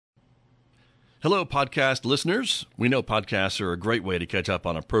Hello, podcast listeners. We know podcasts are a great way to catch up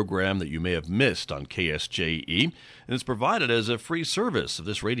on a program that you may have missed on KSJE, and it's provided as a free service of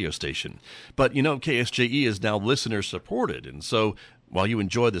this radio station. But you know, KSJE is now listener-supported, and so while you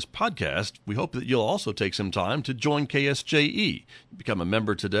enjoy this podcast, we hope that you'll also take some time to join KSJE. Become a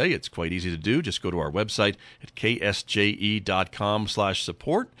member today. It's quite easy to do. Just go to our website at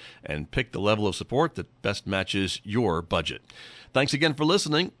ksje.com/support and pick the level of support that best matches your budget. Thanks again for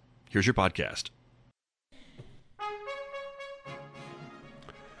listening. Here's your podcast.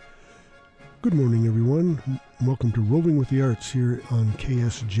 Good morning, everyone. Welcome to Rolling with the Arts here on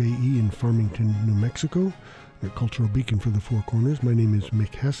KSJE in Farmington, New Mexico, your cultural beacon for the Four Corners. My name is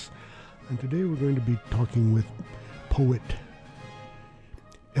Mick Hess, and today we're going to be talking with poet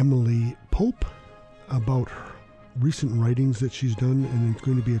Emily Pope about her recent writings that she's done, and it's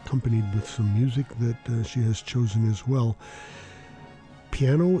going to be accompanied with some music that she has chosen as well.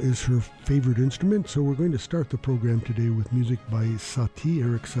 Piano is her favorite instrument, so we're going to start the program today with music by Satie,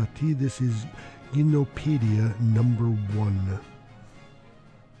 Eric Satie. This is Gymnopedia number 1.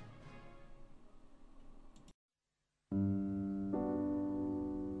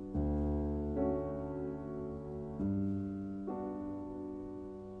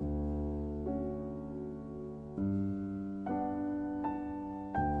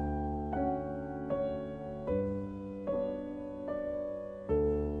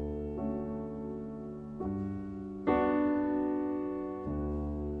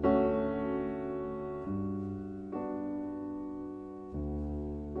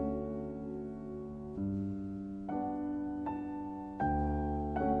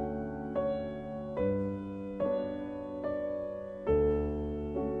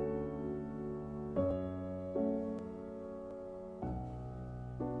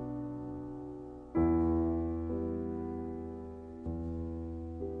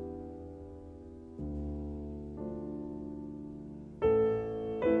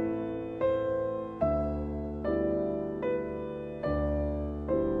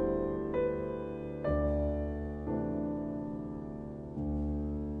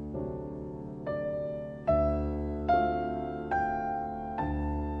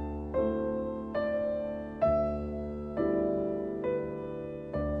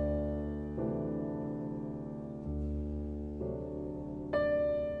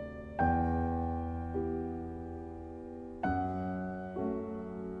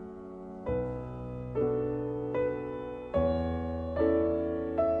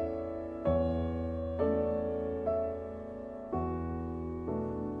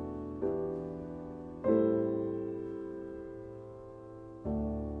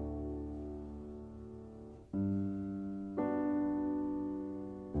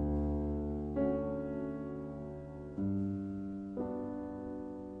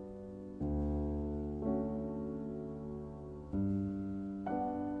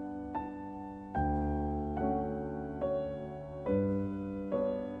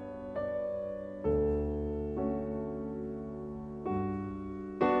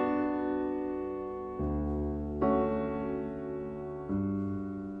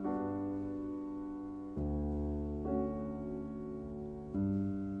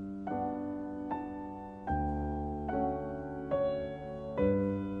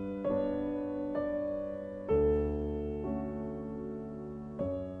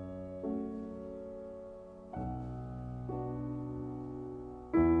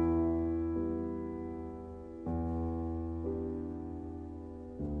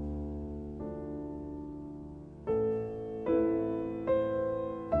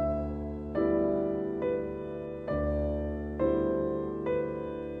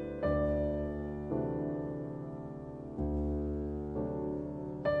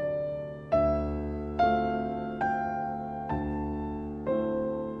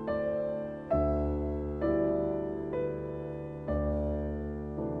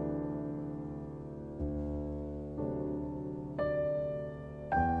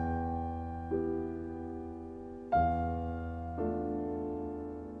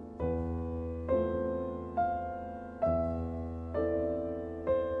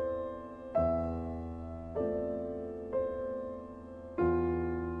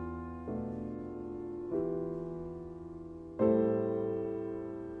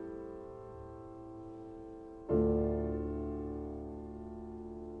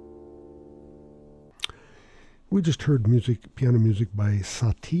 We just heard piano music by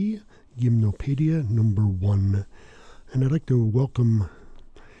Satie, Gymnopedia number 1. And I'd like to welcome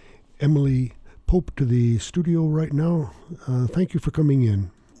Emily Pope to the studio right now. Thank you for coming in.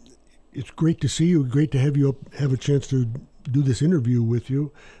 It's great to see you. Great to have you have a chance to do this interview with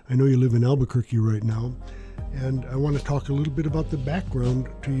you. I know you live in Albuquerque right now, and I want to talk a little bit about the background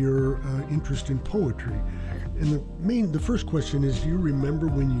to your interest in poetry. And the first question is, do you remember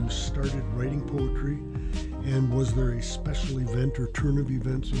when you started writing poetry? And was there a special event or turn of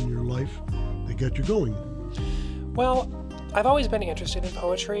events in your life that got you going? Well, I've always been interested in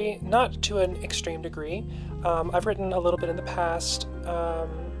poetry, not to an extreme degree. I've written a little bit in the past.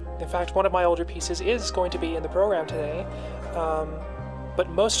 In fact, one of my older pieces is going to be in the program today, but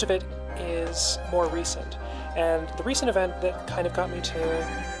most of it is more recent. And the recent event that kind of got me to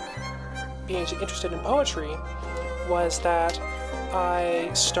being interested in poetry was that I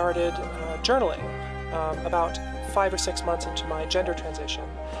started journaling about 5 or 6 months into my gender transition,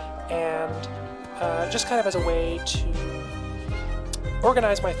 and just kind of as a way to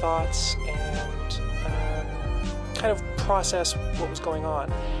organize my thoughts and kind of process what was going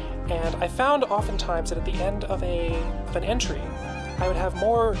on. And I found oftentimes that at the end of an entry, I would have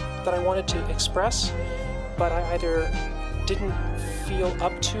more that I wanted to express, but I either didn't feel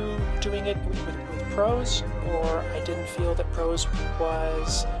up to doing it with prose, or I didn't feel that prose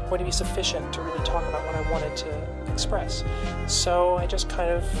was going to be sufficient to really talk about what I wanted to express. So I just kind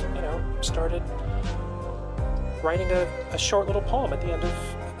of, started writing a short little poem at the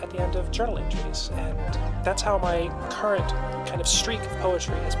end of journal entries, and that's how my current kind of streak of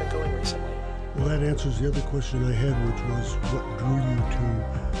poetry has been going recently. Well, that answers the other question I had, which was what drew you to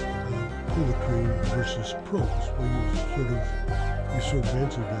poetry versus prose. Well, you sort of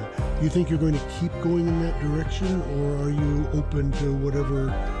answered that. Do you think you're going to keep going in that direction, or are you open to whatever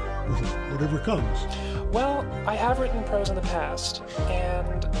comes? Well, I have written prose in the past,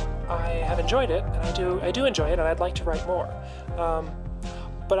 and I have enjoyed it, and I do enjoy it, and I'd like to write more.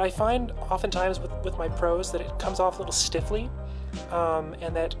 But I find oftentimes with my prose that it comes off a little stiffly,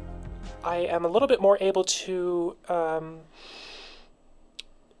 and that I am a little bit more able to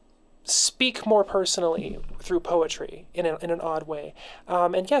speak more personally through poetry in an odd way.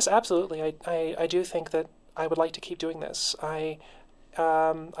 And yes, absolutely, I do think that I would like to keep doing this. I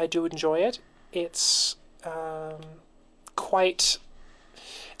do enjoy it. It's quite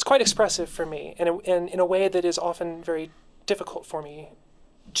expressive for me, and in a way that is often very difficult for me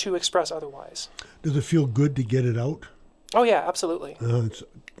to express otherwise. Does it feel good to get it out? Oh yeah, absolutely. It's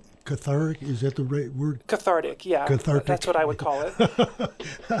cathartic, is that the right word? Cathartic, yeah. Cathartic. That's what I would call it.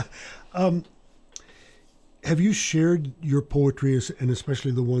 Have you shared your poetry, and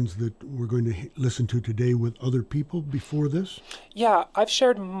especially the ones that we're going to listen to today, with other people before this? Yeah, I've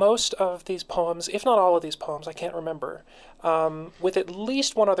shared most of these poems, if not all of these poems, I can't remember, with at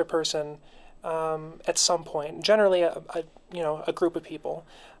least one other person at some point, generally a group of people,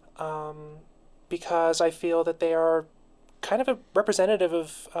 because I feel that they are kind of a representative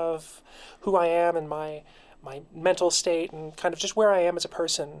of who I am and my mental state and kind of just where I am as a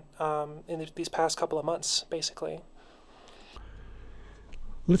person in these past couple of months, basically.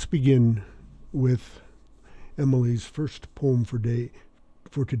 Let's begin with Emily's first poem for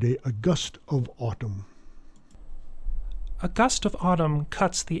today, A Gust of Autumn. A gust of autumn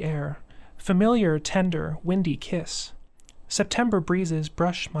cuts the air, familiar, tender, windy kiss. September breezes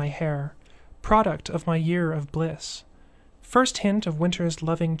brush my hair, product of my year of bliss. First hint of winter's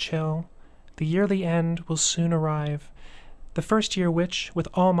loving chill, the yearly end will soon arrive, the first year which, with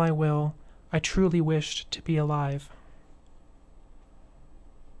all my will, I truly wished to be alive.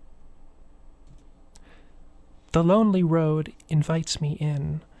 The lonely road invites me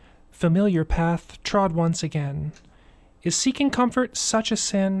in, familiar path trod once again. Is seeking comfort such a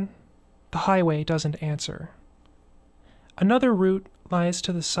sin? The highway doesn't answer. Another route lies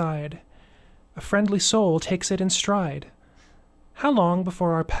to the side. A friendly soul takes it in stride. How long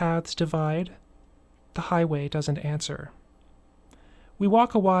before our paths divide? The highway doesn't answer. We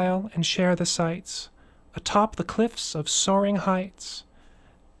walk a while and share the sights, atop the cliffs of soaring heights.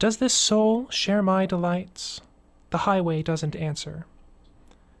 Does this soul share my delights? The highway doesn't answer.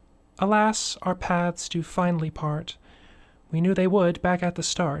 Alas, our paths do finally part. We knew they would back at the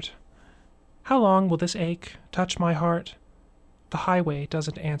start. How long will this ache touch my heart? The highway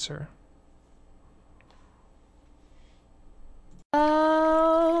doesn't answer.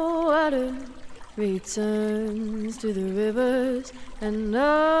 Our water returns to the rivers, and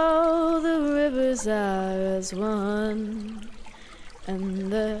all the rivers are as one.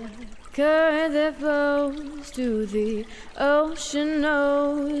 And the current that flows to the ocean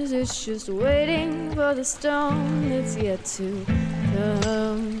knows it's just waiting for the storm that's yet to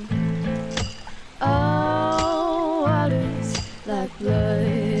come. All waters like blood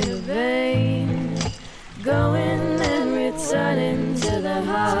in a vein, going and returning to the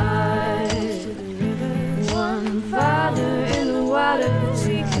heart. One Father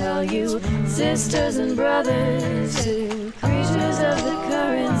sisters and brothers, to creatures of the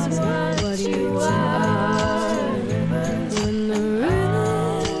currents, what you are. When the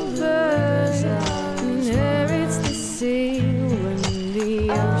river inherits the sea, when the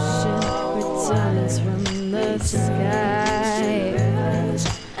ocean returns from the sky,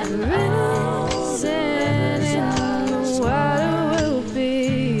 and risen in the water will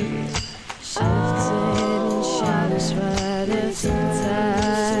be shifted in shadows by the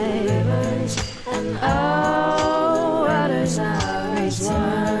tide, and all waters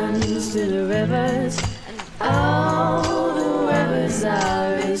returns to the rivers, and all the rivers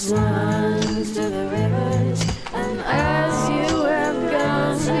are as one to the rivers, and as you have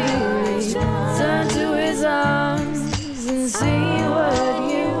gone, we return to his arms and see what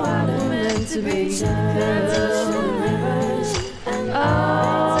you are meant to be. And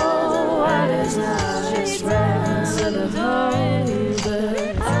all the waters are just runs to the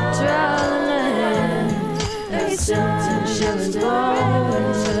harbor, dry land, they sit and shell and bone.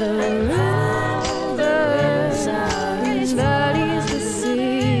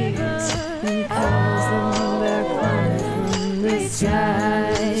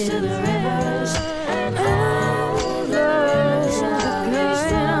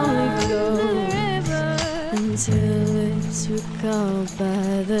 Until it's recalled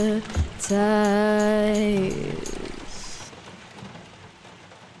by the tides.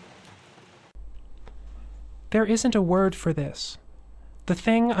 There isn't a word for this. The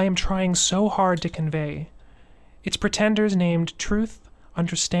thing I am trying so hard to convey. Its pretenders named truth,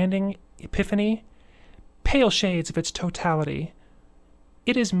 understanding, epiphany, pale shades of its totality.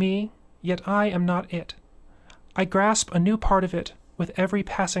 It is me, yet I am not it. I grasp a new part of it with every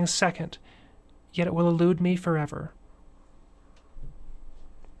passing second, yet it will elude me forever.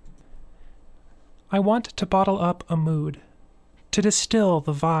 I want to bottle up a mood, to distill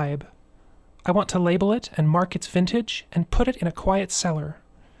the vibe. I want to label it and mark its vintage and put it in a quiet cellar.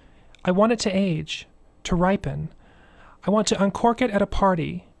 I want it to age, to ripen. I want to uncork it at a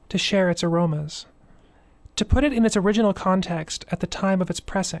party, to share its aromas, to put it in its original context at the time of its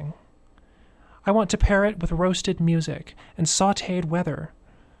pressing. I want to pair it with roasted music and sautéed weather.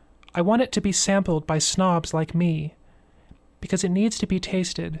 I want it to be sampled by snobs like me, because it needs to be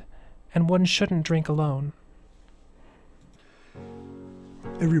tasted, and one shouldn't drink alone.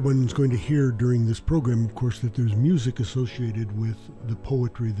 Everyone's going to hear during this program, of course, that there's music associated with the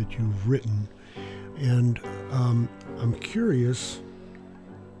poetry that you've written. And I'm curious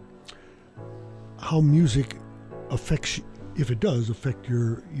how music affects, if it does affect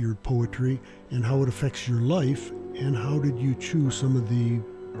your poetry, and how it affects your life, and how did you choose some of the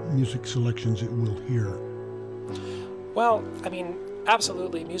music selections it will hear? Well, I mean,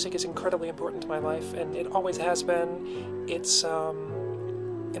 absolutely, music is incredibly important to my life, and it always has been. It's,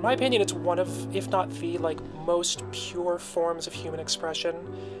 in my opinion, it's one of, if not the, most pure forms of human expression,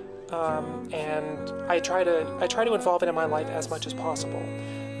 and I try to involve it in my life as much as possible.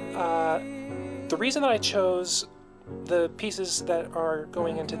 The reason that I chose the pieces that are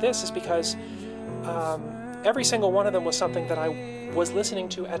going into this is because every single one of them was something that I was listening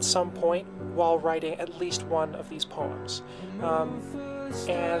to at some point while writing at least one of these poems.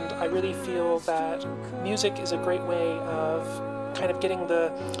 And I really feel that music is a great way of kind of getting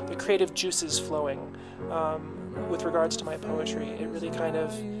the creative juices flowing with regards to my poetry. It really kind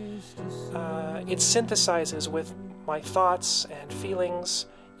of, it synthesizes with my thoughts and feelings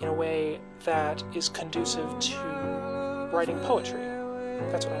in a way that is conducive to writing poetry.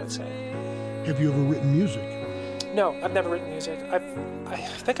 That's what I would say. Have you ever written music? No, I've never written music. I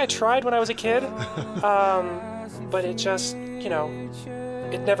think I tried when I was a kid, but it just,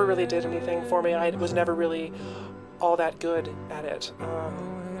 it never really did anything for me. I was never really all that good at it.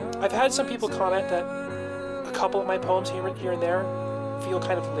 I've had some people comment that a couple of my poems here and there feel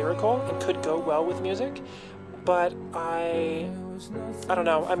kind of lyrical and could go well with music, but I don't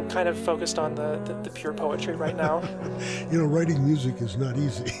know. I'm kind of focused on the pure poetry right now. Writing music is not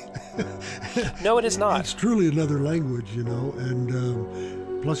easy. No, it is not. It's truly another language,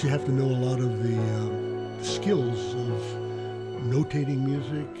 and plus you have to know a lot of the skills of notating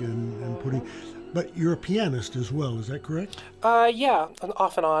music and putting... But you're a pianist as well, is that correct? Yeah,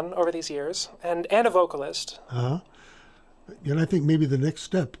 off and on over these years, and a vocalist. Uh-huh. And I think maybe the next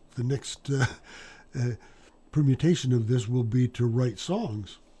step, the next permutation of this will be to write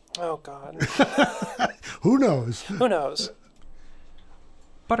songs. Oh, God. Who knows? Who knows?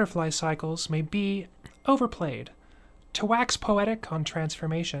 Butterfly cycles may be overplayed, to wax poetic on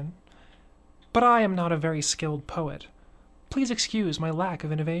transformation. But I am not a very skilled poet. Please excuse my lack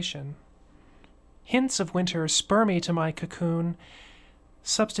of innovation. Hints of winter spur me to my cocoon,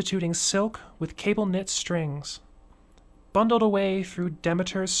 substituting silk with cable-knit strings, bundled away through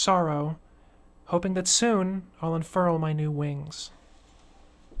Demeter's sorrow, hoping that soon I'll unfurl my new wings.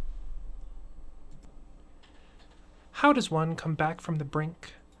 How does one come back from the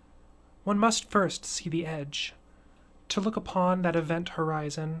brink? One must first see the edge, to look upon that event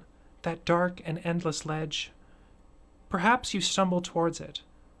horizon, that dark and endless ledge. Perhaps you stumble towards it,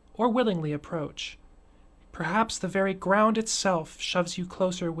 or willingly approach. Perhaps the very ground itself shoves you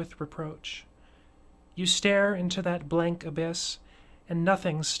closer with reproach. You stare into that blank abyss, and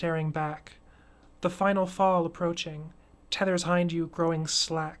nothing's staring back. The final fall approaching, tethers behind you growing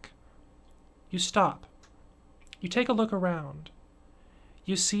slack. You stop. You take a look around.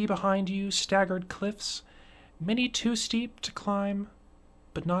 You see behind you staggered cliffs, many too steep to climb,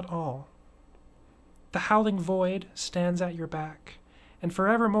 but not all. The howling void stands at your back, and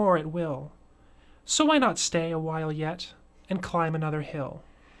forevermore it will. So why not stay a while yet and climb another hill?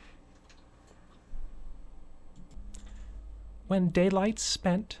 When daylight's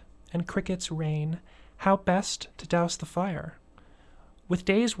spent and crickets reign, how best to douse the fire? With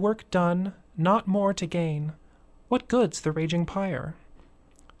day's work done, not more to gain, what good's the raging pyre?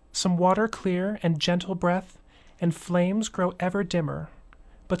 Some water clear and gentle breath, and flames grow ever dimmer,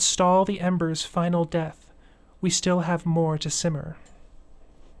 but stall the embers' final death, we still have more to simmer.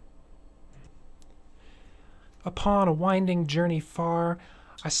 Upon a winding journey far,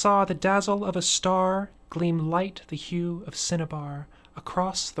 I saw the dazzle of a star gleam light the hue of cinnabar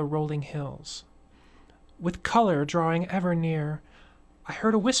across the rolling hills. With color drawing ever near, I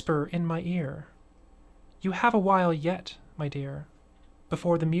heard a whisper in my ear. You have a while yet, my dear,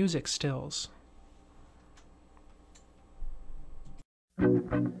 before the music stills.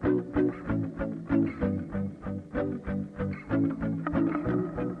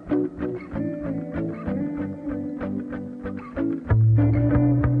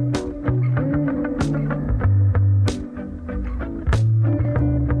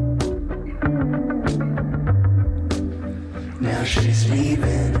 Now she's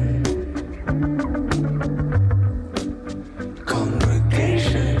leaving.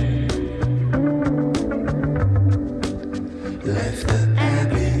 Congregation left the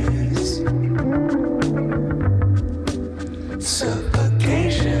abbeys.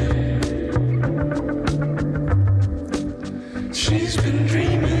 Suffocation. She's been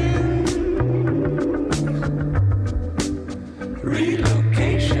dreaming.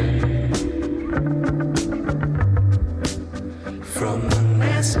 Relocation. From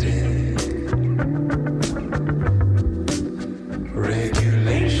monastic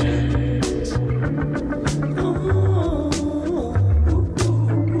regulations.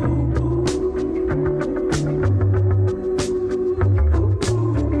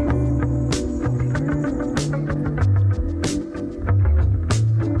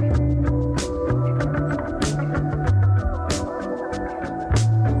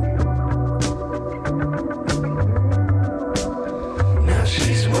 Now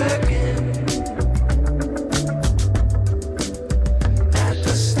she's working at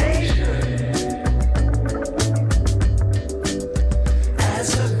the station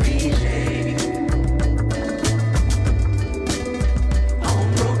as a VJ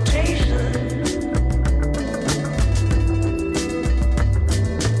on rotation.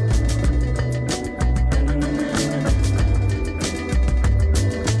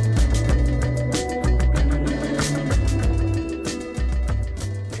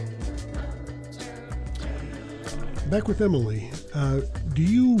 Back with Emily. Do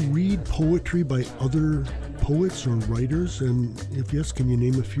you read poetry by other poets or writers? And if yes, can you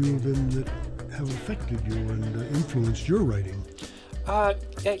name a few of them that have affected you and influenced your writing?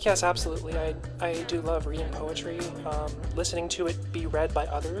 Yes, absolutely. I do love reading poetry, listening to it be read by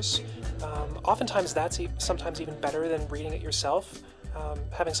others. Oftentimes that's sometimes even better than reading it yourself,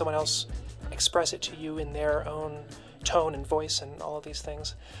 having someone else express it to you in their own tone and voice and all of these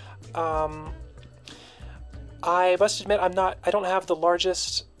things. I must admit I don't have the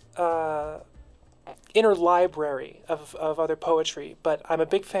largest inner library of other poetry, but I'm a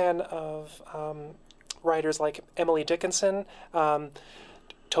big fan of writers like Emily Dickinson.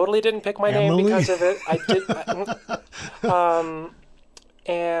 Totally didn't pick my name because of it. I did,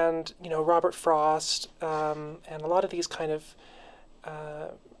 and Robert Frost, and a lot of these kind of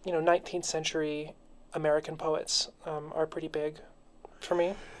 19th century American poets are pretty big for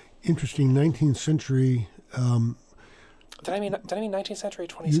me. Interesting, 19th century. Did I mean 19th century,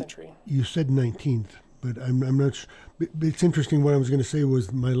 20th century? You said 19th, but I'm not sure. It's interesting. What I was going to say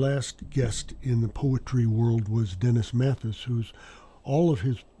was my last guest in the poetry world was Dennis Mathis, who's all of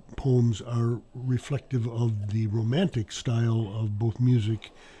his poems are reflective of the romantic style of both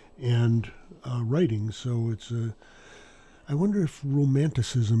music and writing. So it's I wonder if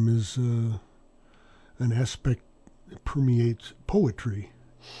romanticism is an aspect that permeates poetry.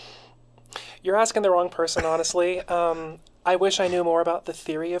 You're asking the wrong person, honestly. I wish I knew more about the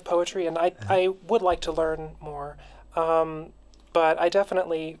theory of poetry, and I would like to learn more. But I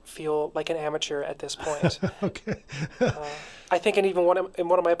definitely feel like an amateur at this point. Okay. I think in one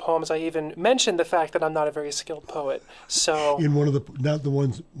of my poems, I even mentioned the fact that I'm not a very skilled poet. So In one of the, not the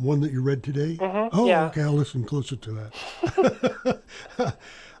one that you read today? Oh, yeah. okay, I'll listen closer to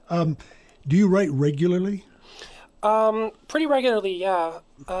that. Do you write regularly? pretty regularly, yeah.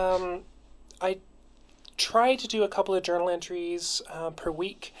 I try to do a couple of journal entries per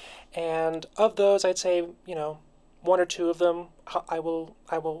week, and of those, I'd say one or two of them I will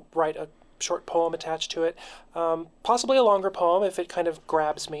write a short poem attached to it, possibly a longer poem if it kind of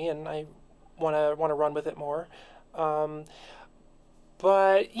grabs me and I want to run with it more.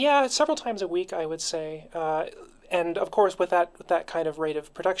 But yeah, several times a week, I would say, and of course with that kind of rate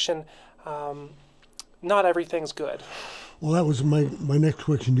of production, not everything's good. Well, that was my next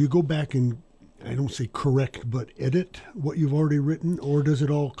question. Do you go back and, I don't say correct, but edit what you've already written, or does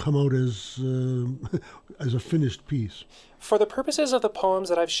it all come out as as a finished piece? For the purposes of the poems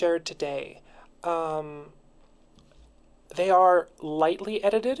that I've shared today, they are lightly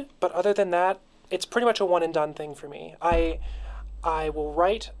edited, but other than that, it's pretty much a one and done thing for me. I will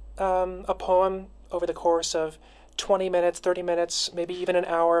write a poem over the course of 20 minutes, 30 minutes, maybe even an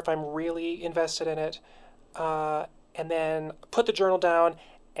hour if I'm really invested in it, and then put the journal down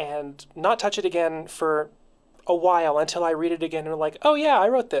and not touch it again for a while until I read it again and I'm like, oh yeah, I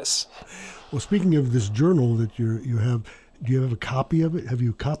wrote this. Well, speaking of this journal that you have, do you have a copy of it? Have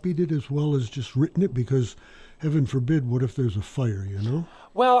you copied it as well as just written it? Because heaven forbid, what if there's a fire,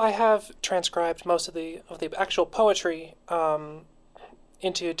 Well, I have transcribed most of the actual poetry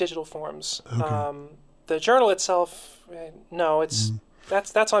into digital forms. Okay. The journal itself, no, it's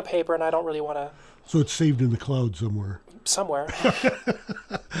that's on paper, and I don't really want to. So it's saved in the cloud somewhere.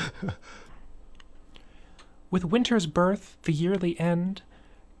 With winter's birth, the yearly end,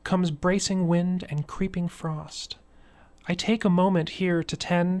 comes bracing wind and creeping frost. I take a moment here to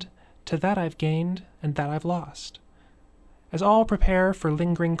tend to that I've gained and that I've lost. As all prepare for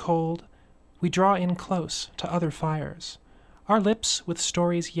lingering cold, we draw in close to other fires, our lips with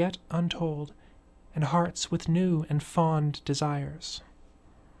stories yet untold, and hearts with new and fond desires.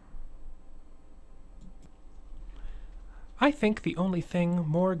 I think the only thing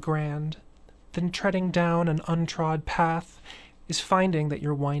more grand than treading down an untrod path is finding that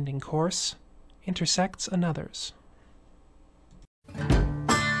your winding course intersects another's.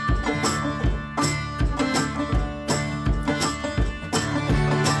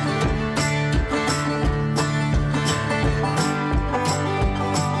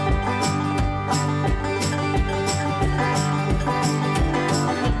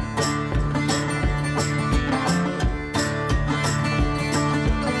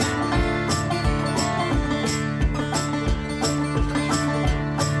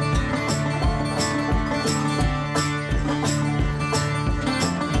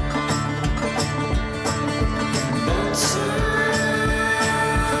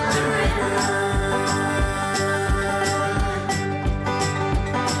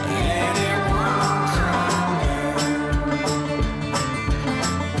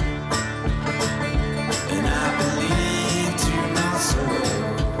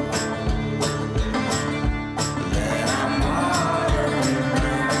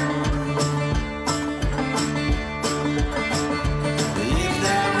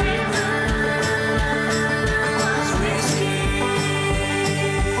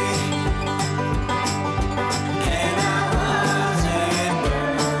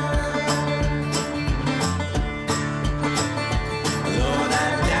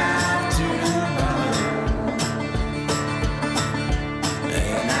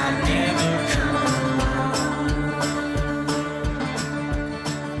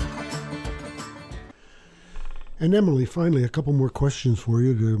 And Emily, finally, a couple more questions for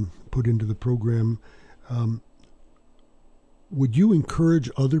you to put into the program. Would you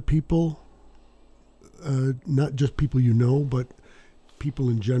encourage other people, not just people you know, but people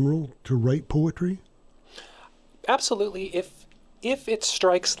in general, to write poetry? Absolutely, if it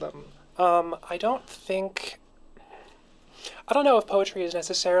strikes them. I don't know if poetry is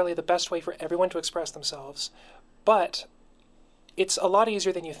necessarily the best way for everyone to express themselves, but it's a lot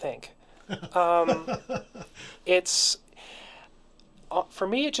easier than you think. It's for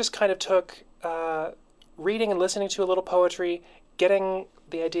me, it just kind of took reading and listening to a little poetry, getting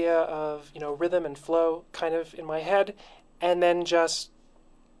the idea of, rhythm and flow kind of in my head, and then just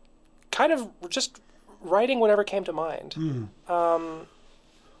writing whatever came to mind.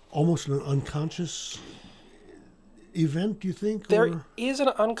 Almost an unconscious event, do you think? There is an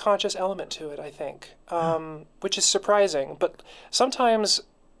unconscious element to it, I think, which is surprising. But sometimes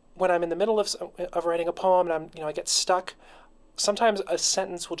when I'm in the middle of writing a poem and I get stuck, sometimes a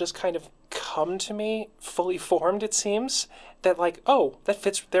sentence will just kind of come to me fully formed, it seems, that that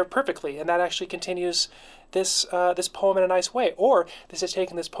fits there perfectly, and that actually continues this poem in a nice way. Or this has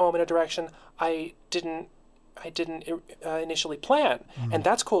taken this poem in a direction I didn't initially plan, and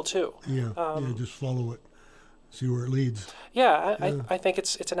that's cool too. Just follow it, see where it leads. I think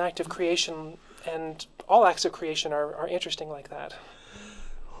it's an act of creation, and all acts of creation are interesting like that.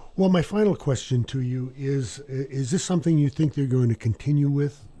 Well, my final question to you is this something you think they're going to continue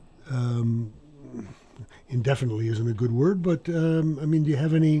with? Indefinitely isn't a good word, but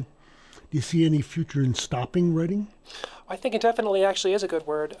do you see any future in stopping writing? I think indefinitely actually is a good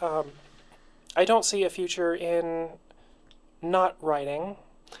word. I don't see a future in not writing.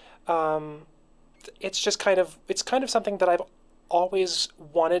 It's kind of something that I've always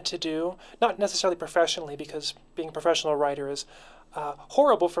wanted to do, not necessarily professionally, because being a professional writer is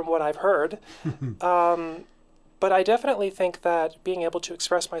horrible from what I've heard. But I definitely think that being able to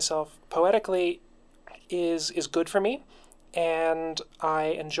express myself poetically is good for me, and I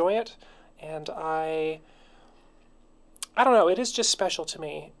enjoy it, and I don't know, it is just special to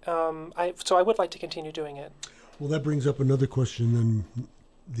me. So I would like to continue doing it. Well, that brings up another question, then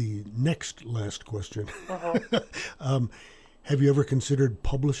the last question. Have you ever considered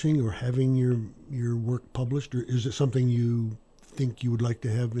publishing or having your work published, or is it something you think you would like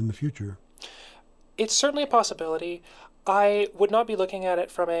to have in the future? It's certainly a possibility. I would not be looking at it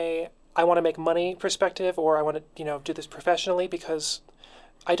from I want to make money perspective, or I want to, do this professionally, because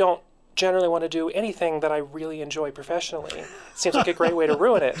I don't generally want to do anything that I really enjoy professionally. It seems like a great way to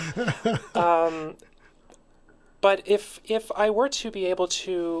ruin it. But if I were to be able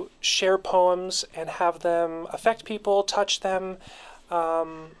to share poems and have them affect people, touch them,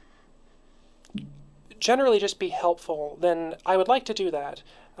 generally just be helpful, then I would like to do that.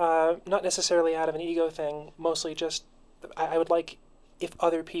 Not necessarily out of an ego thing, mostly just I would like if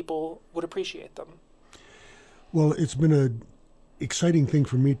other people would appreciate them. Well, it's been an exciting thing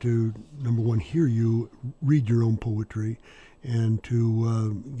for me to, number one, hear you read your own poetry, and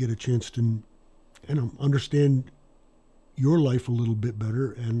to get a chance to understand your life a little bit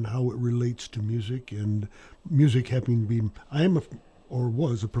better and how it relates to music, and music having been,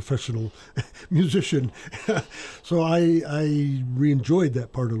 was a professional musician. So I re-enjoyed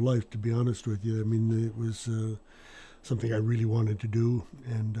that part of life, to be honest with you. I mean, it was something I really wanted to do.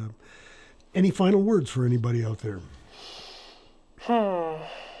 And any final words for anybody out there?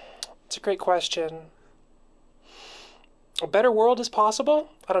 It's a great question. A better world is possible?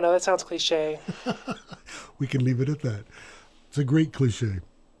 I don't know, that sounds cliche. We can leave it at that. It's a great cliche.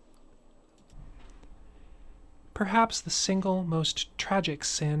 Perhaps the single most tragic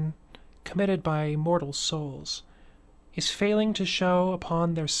sin committed by mortal souls is failing to show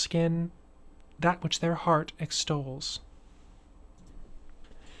upon their skin that which their heart extols.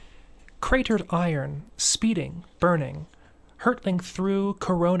 Cratered iron, speeding, burning, hurtling through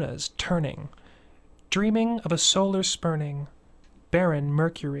coronas turning, dreaming of a solar spurning, barren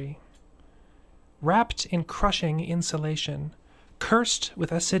Mercury. Wrapped in crushing insulation, cursed with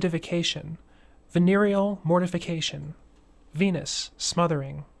acidification, venereal mortification, Venus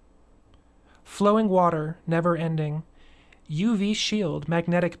smothering. Flowing water never ending, UV shield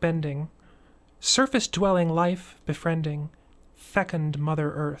magnetic bending, surface dwelling life befriending, fecund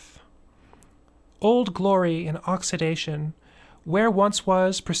Mother Earth. Old glory in oxidation, where once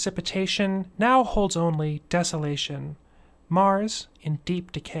was precipitation, now holds only desolation, Mars in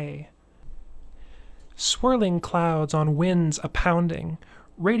deep decay. Swirling clouds on winds a-pounding,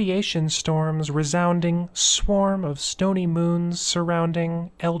 radiation storms resounding, swarm of stony moons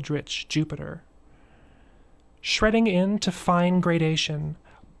surrounding eldritch Jupiter. Shredding into fine gradation,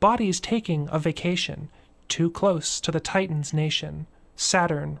 bodies taking a vacation, too close to the Titan's nation,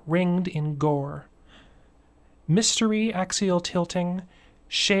 Saturn ringed in gore. Mystery axial tilting,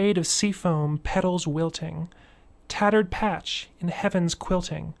 shade of seafoam petals wilting, tattered patch in heaven's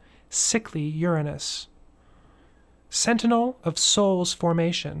quilting, sickly Uranus. Sentinel of soul's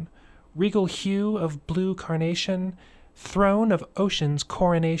formation, regal hue of blue carnation, throne of ocean's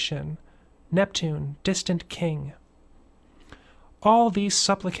coronation, Neptune, distant king. All these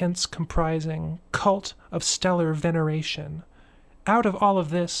supplicants comprising cult of stellar veneration, out of all of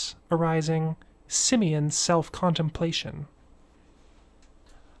this arising simian self-contemplation.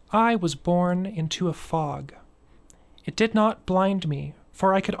 I was born into a fog. It did not blind me,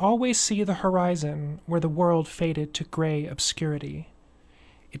 for I could always see the horizon where the world faded to gray obscurity.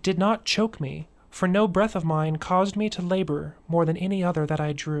 It did not choke me, for no breath of mine caused me to labor more than any other that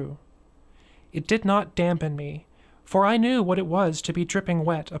I drew. It did not dampen me, for I knew what it was to be dripping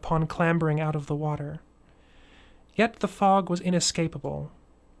wet upon clambering out of the water. Yet the fog was inescapable,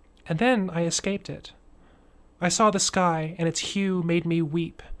 and then I escaped it. I saw the sky, and its hue made me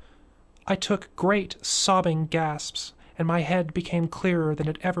weep. I took great, sobbing gasps, and my head became clearer than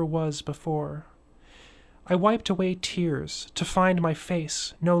it ever was before. I wiped away tears to find my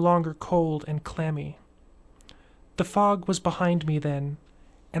face no longer cold and clammy. The fog was behind me then,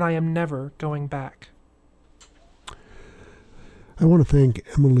 and I am never going back. I want to thank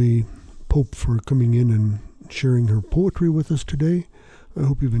Emily Pope for coming in and sharing her poetry with us today. I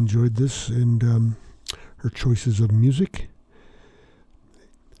hope you've enjoyed this and her choices of music.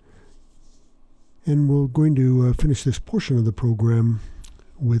 And we're going to finish this portion of the program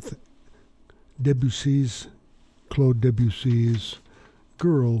with Claude Debussy's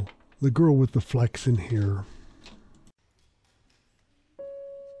Girl, the Girl with the Flaxen Hair.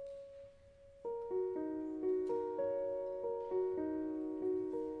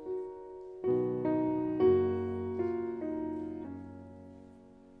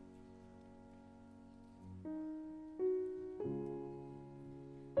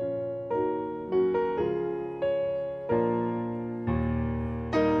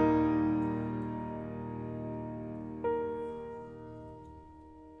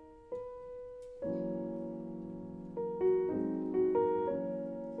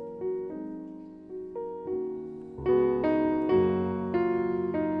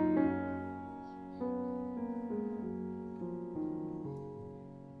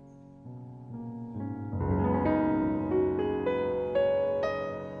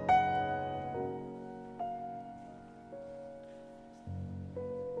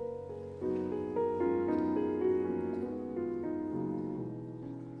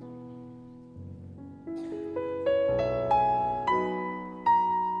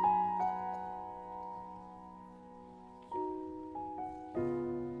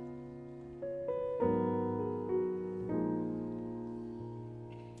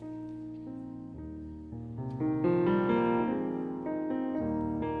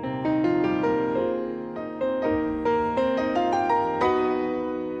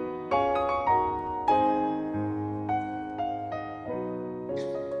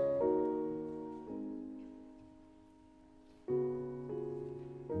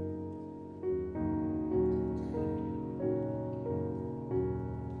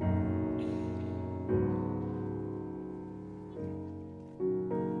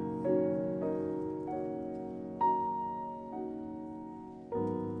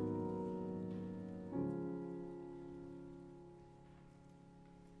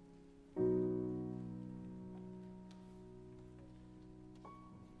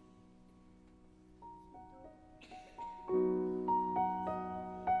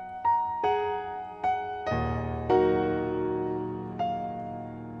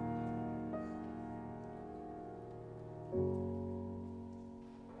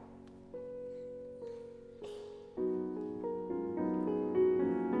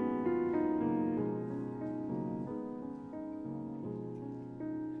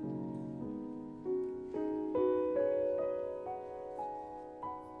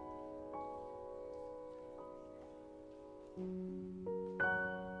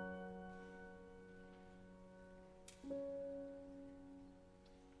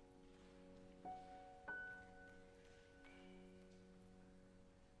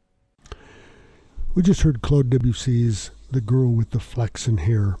 We just heard Claude Debussy's The Girl with the Flaxen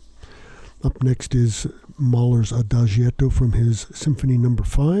Hair. Up next is Mahler's Adagietto from his Symphony No.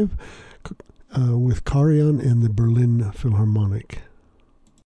 5 with Karajan and the Berlin Philharmonic.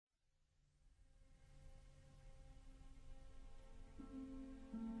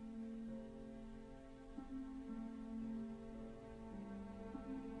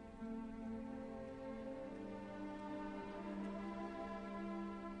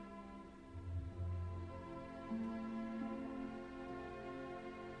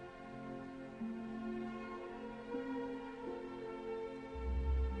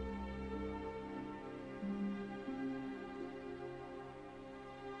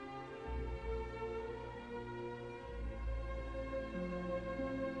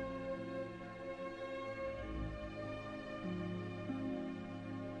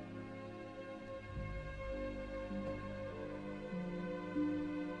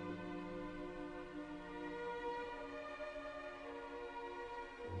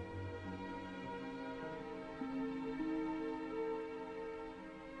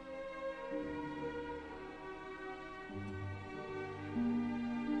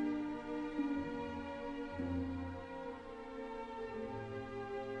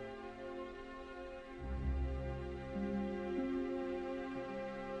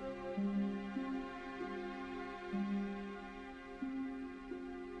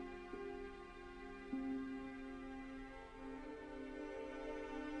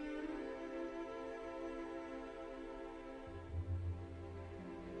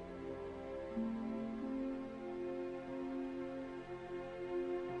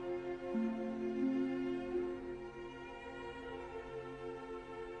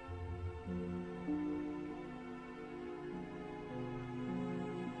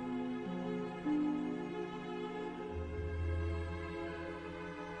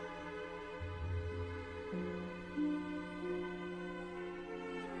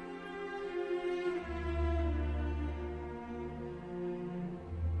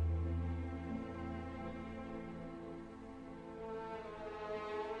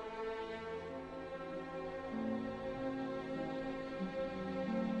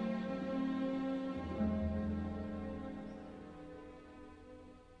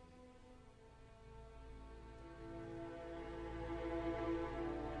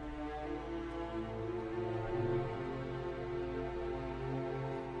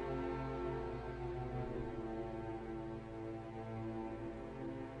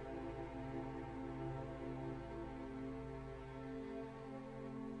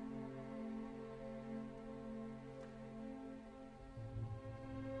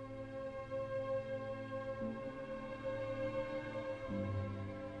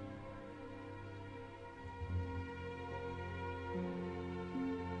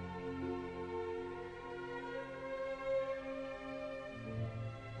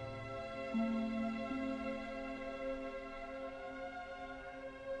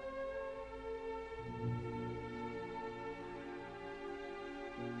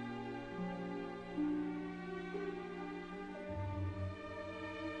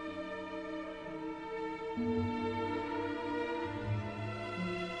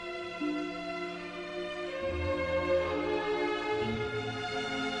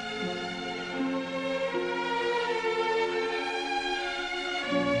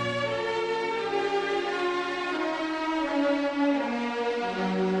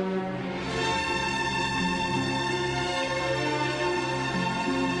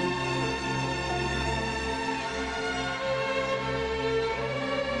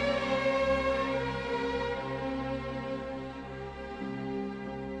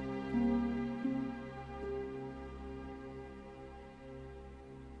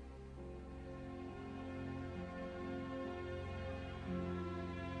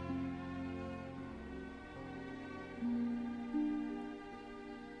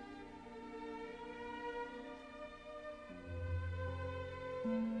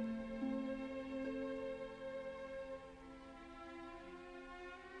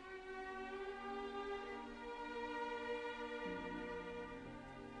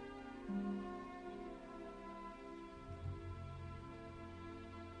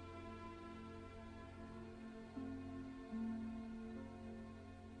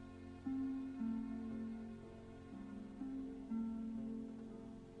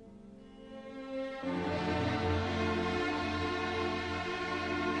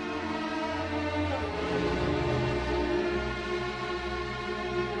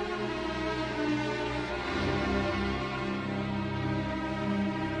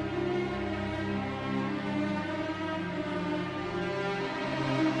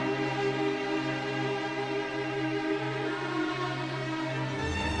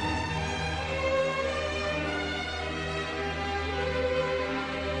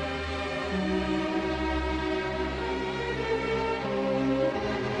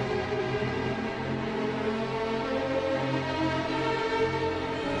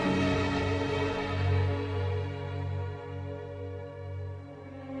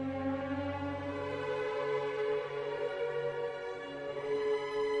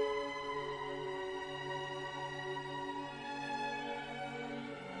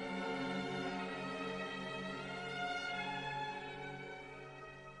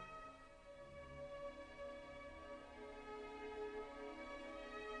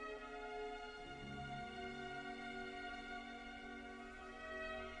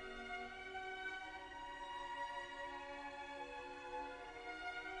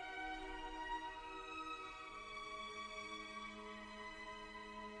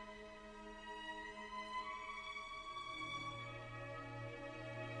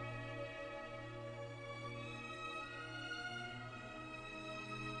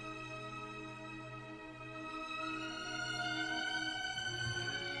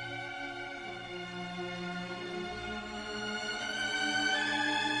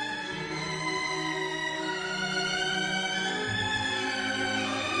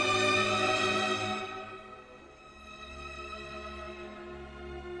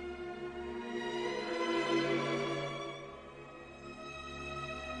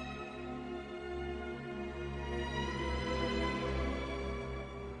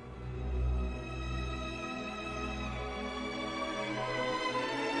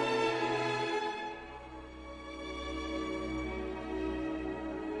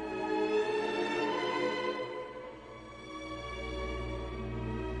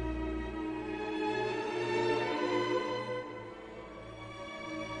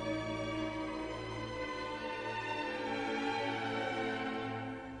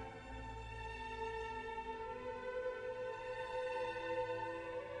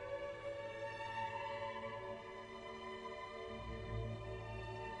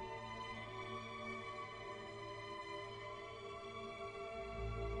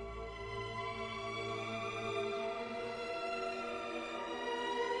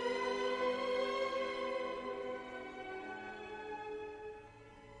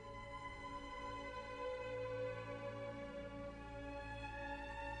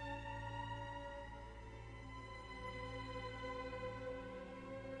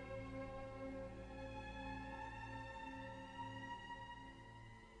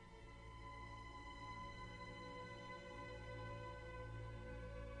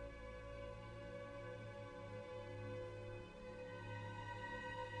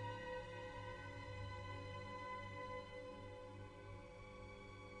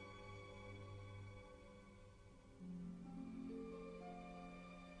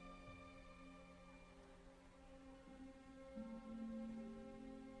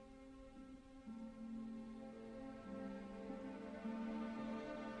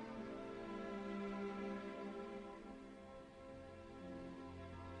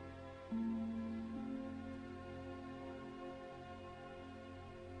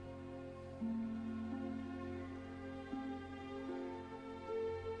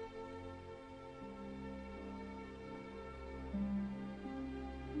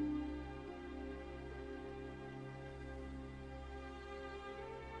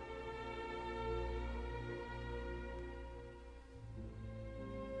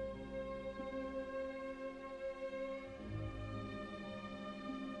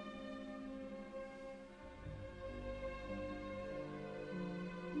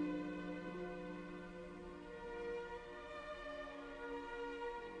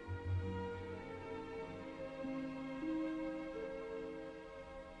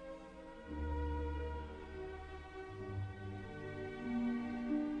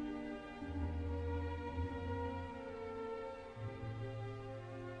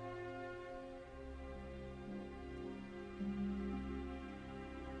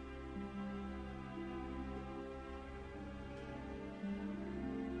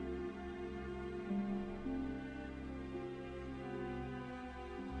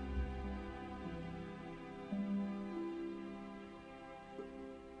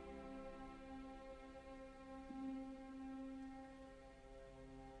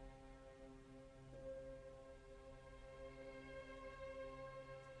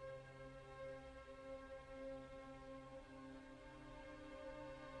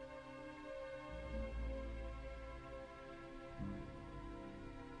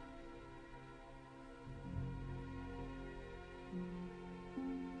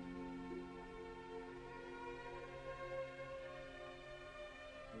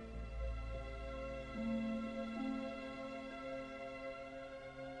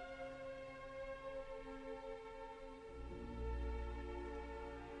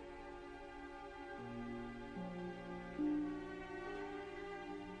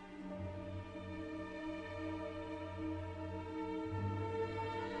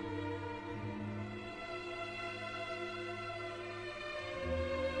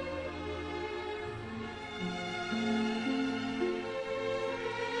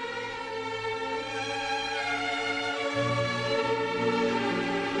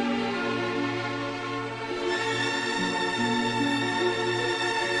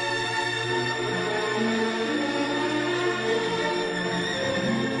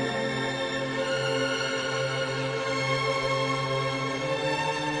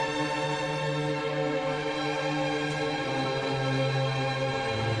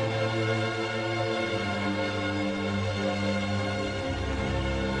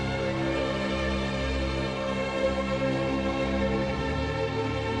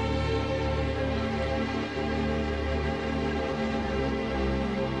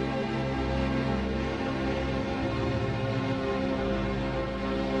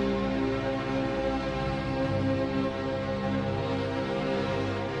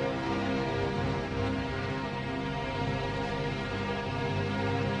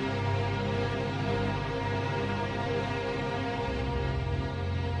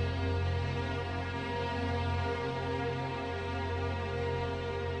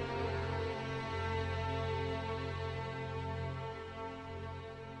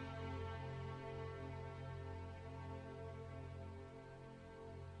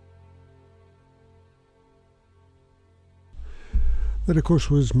 That, of course,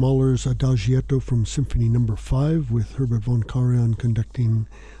 was Mahler's Adagietto from Symphony No. 5 with Herbert von Karajan conducting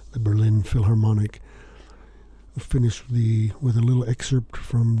the Berlin Philharmonic. We'll finish with a little excerpt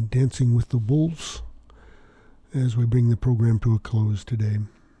from Dancing with the Wolves as we bring the program to a close today.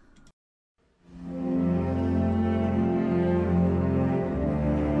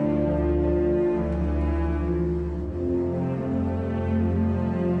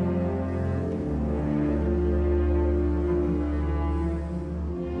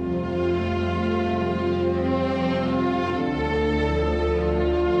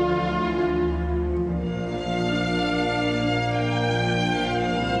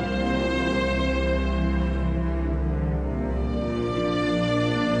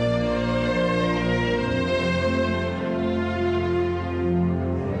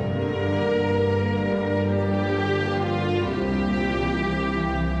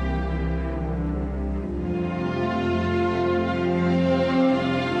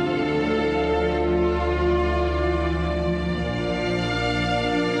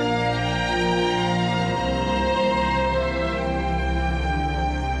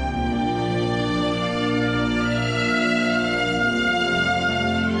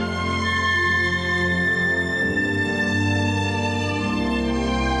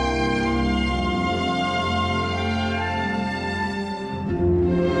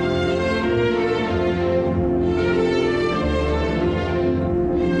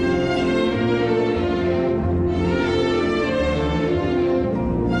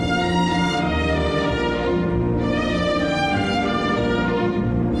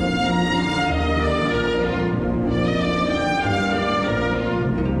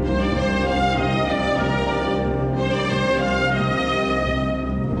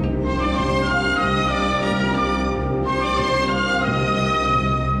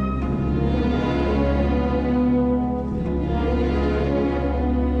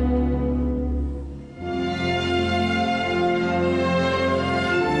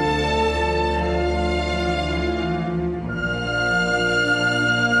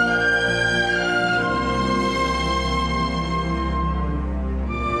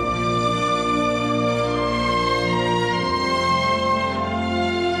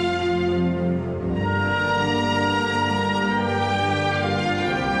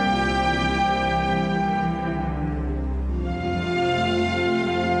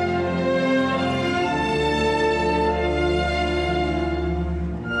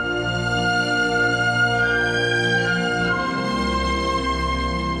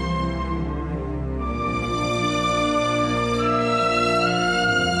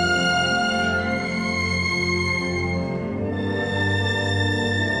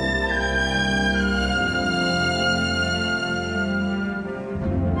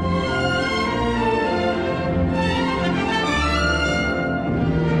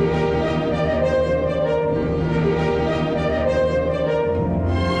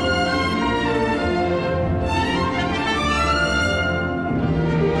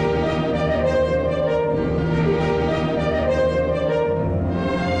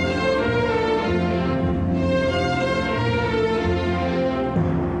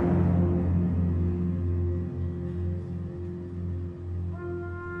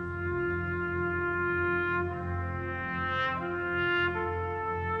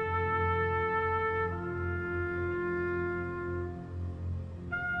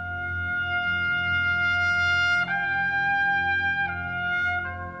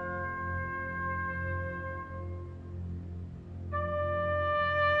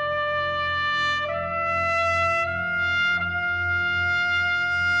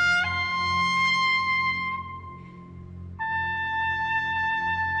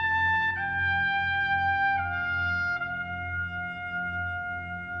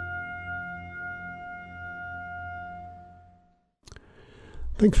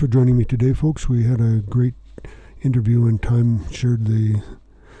 Thanks for joining me today, folks. We had a great interview and time shared the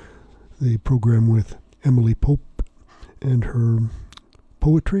program with Emily Pope and her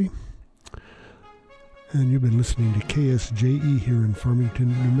poetry. And you've been listening to KSJE here in Farmington,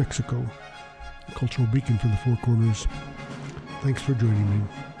 New Mexico, a cultural beacon for the Four Corners. Thanks for joining me.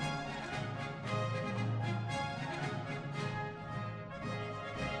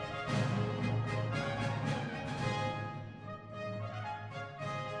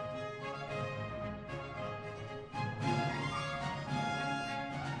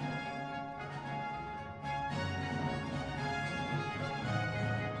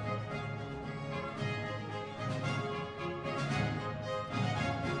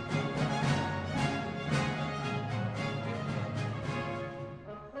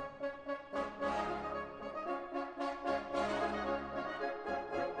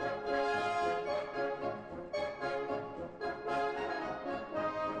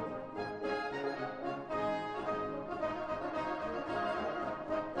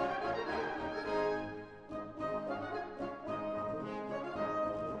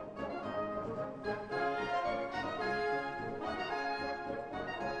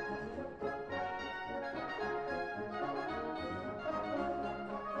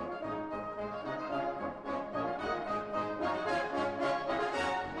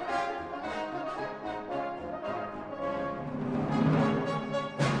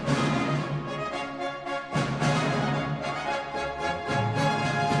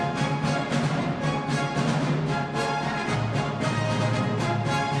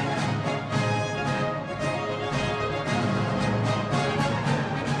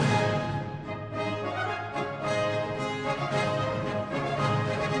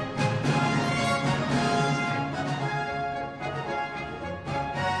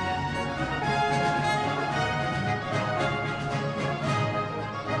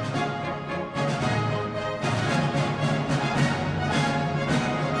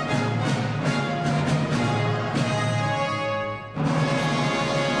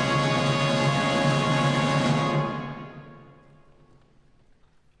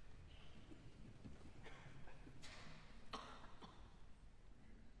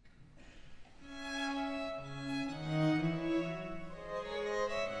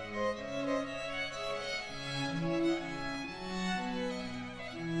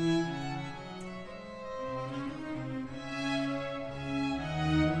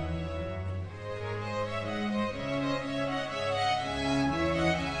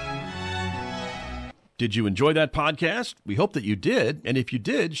 Did you enjoy that podcast? We hope that you did. And if you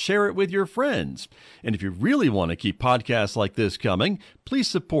did, share it with your friends. And if you really want to keep podcasts like this coming, please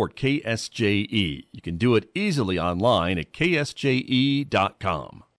support KSJE. You can do it easily online at ksje.com.